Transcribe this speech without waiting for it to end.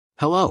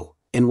Hello,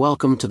 and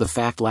welcome to the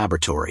Fact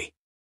Laboratory.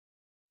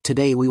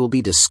 Today we will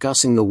be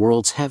discussing the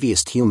world's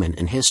heaviest human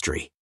in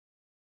history.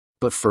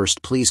 But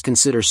first, please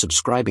consider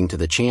subscribing to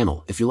the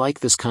channel if you like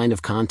this kind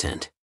of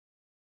content.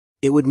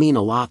 It would mean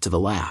a lot to the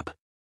lab.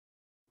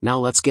 Now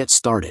let's get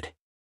started.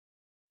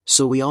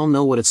 So we all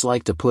know what it's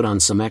like to put on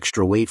some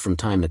extra weight from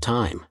time to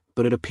time,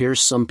 but it appears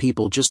some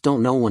people just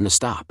don't know when to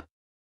stop.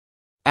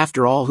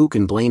 After all, who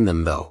can blame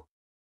them though?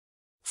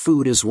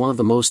 Food is one of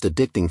the most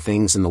addicting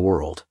things in the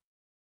world.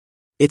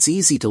 It's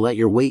easy to let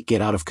your weight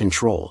get out of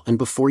control, and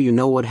before you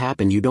know what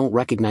happened, you don't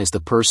recognize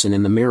the person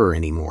in the mirror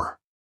anymore.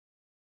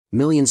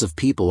 Millions of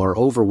people are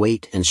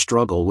overweight and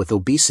struggle with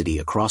obesity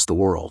across the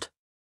world.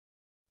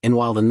 And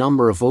while the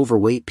number of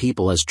overweight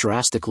people has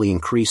drastically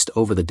increased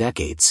over the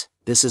decades,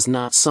 this is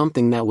not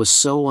something that was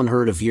so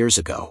unheard of years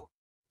ago.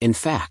 In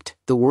fact,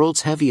 the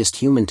world's heaviest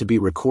human to be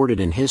recorded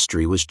in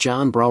history was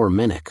Jon Brower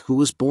Minnoch, who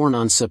was born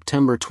on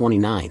September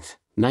 29,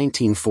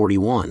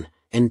 1941,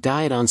 and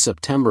died on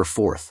September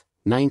 4,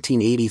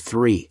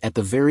 1983, at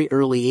the very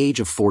early age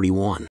of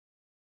 41.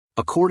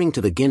 According to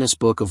the Guinness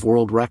Book of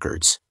World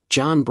Records,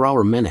 Jon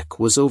Brower Minnoch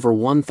was over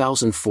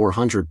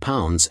 1,400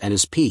 pounds at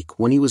his peak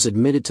when he was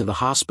admitted to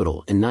the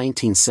hospital in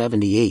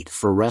 1978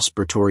 for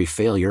respiratory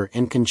failure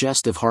and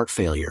congestive heart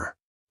failure.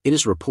 It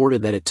is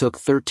reported that it took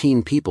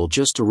 13 people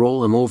just to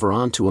roll him over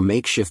onto a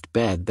makeshift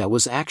bed that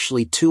was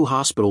actually 2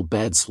 hospital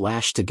beds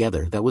lashed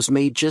together that was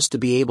made just to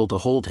be able to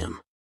hold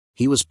him.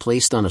 He was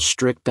placed on a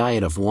strict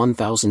diet of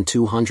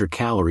 1,200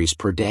 calories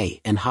per day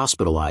and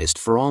hospitalized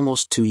for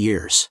almost 2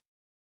 years.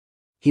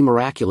 He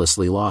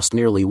miraculously lost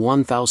nearly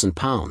 1,000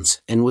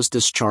 pounds and was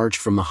discharged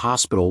from the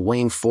hospital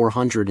weighing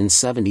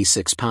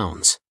 476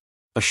 pounds.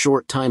 A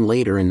short time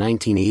later in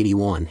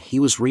 1981 he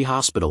was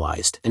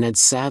rehospitalized and had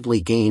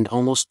sadly gained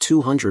almost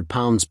 200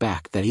 pounds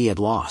back that he had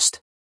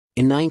lost.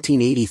 In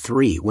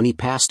 1983, when he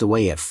passed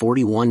away at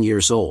 41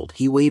 years old,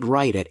 he weighed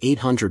right at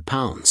 800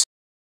 pounds.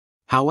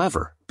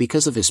 However,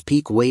 because of his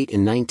peak weight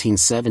in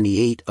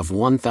 1978 of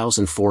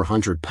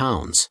 1,400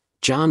 pounds,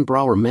 Jon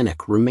Brower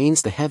Minnoch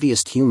remains the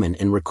heaviest human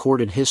in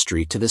recorded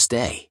history to this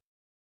day.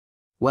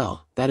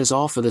 Well, that is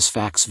all for this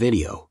facts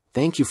video.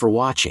 Thank you for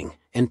watching,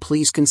 and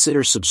please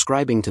consider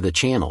subscribing to the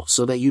channel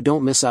so that you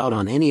don't miss out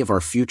on any of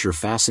our future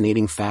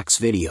fascinating facts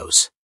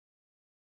videos.